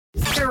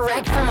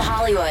Direct from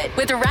Hollywood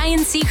with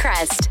Ryan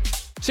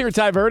Seacrest. Singer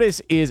Ty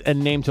Verdes is a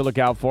name to look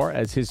out for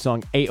as his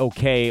song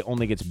A-OK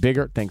only gets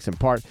bigger, thanks in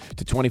part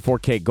to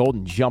 24K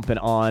Golden jumping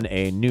on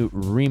a new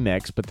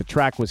remix. But the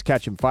track was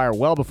catching fire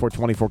well before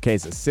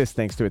 24K's assist,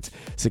 thanks to its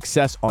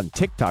success on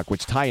TikTok,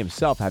 which Ty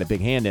himself had a big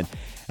hand in.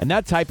 And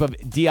that type of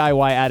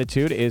DIY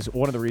attitude is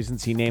one of the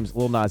reasons he names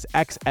Lil Nas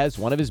X as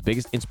one of his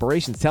biggest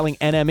inspirations, telling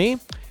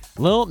NME,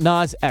 Lil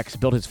Nas X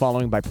built his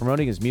following by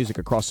promoting his music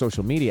across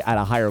social media at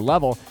a higher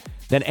level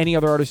than any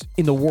other artist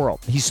in the world.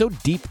 He's so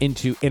deep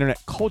into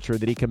internet culture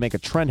that he can make a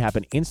trend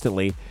happen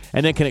instantly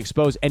and then can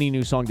expose any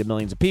new song to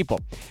millions of people.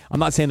 I'm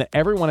not saying that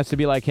everyone has to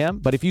be like him,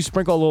 but if you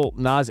sprinkle a little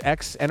Nas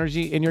X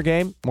energy in your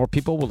game, more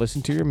people will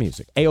listen to your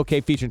music.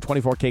 A-OK featuring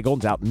 24K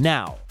Golden's out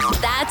now.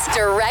 That's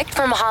Direct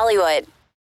from Hollywood.